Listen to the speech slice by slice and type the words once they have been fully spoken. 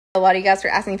A lot of you guys are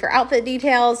asking for outfit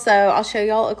details, so I'll show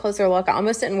y'all a closer look. I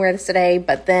almost didn't wear this today,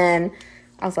 but then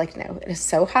I was like, no, it is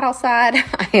so hot outside.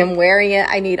 I am wearing it.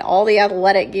 I need all the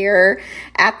athletic gear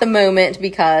at the moment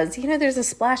because, you know, there's a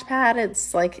splash pad.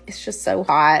 It's like, it's just so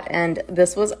hot. And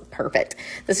this was perfect.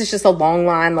 This is just a long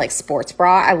line, like sports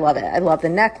bra. I love it. I love the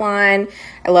neckline.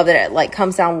 I love that it like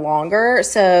comes down longer.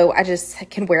 So I just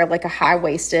can wear like a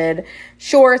high-waisted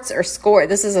shorts or skirt.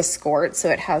 This is a skirt, so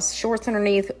it has shorts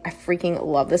underneath. I freaking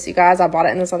love this, you guys. I bought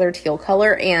it in this other teal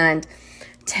color and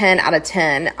 10 out of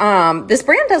 10. This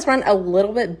brand does run a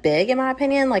little bit big in my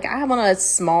opinion. Like I have on a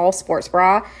small sports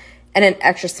bra and an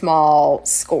extra small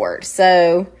skirt.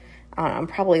 So I'm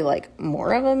probably like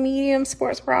more of a medium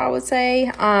sports bra, I would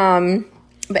say.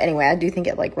 But anyway, I do think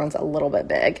it like runs a little bit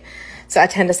big. So I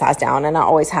tend to size down and I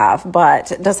always have,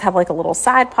 but it does have like a little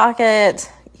side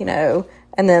pocket, you know,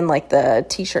 and then like the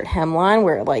t-shirt hemline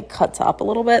where it like cuts up a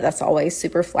little bit. That's always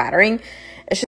super flattering.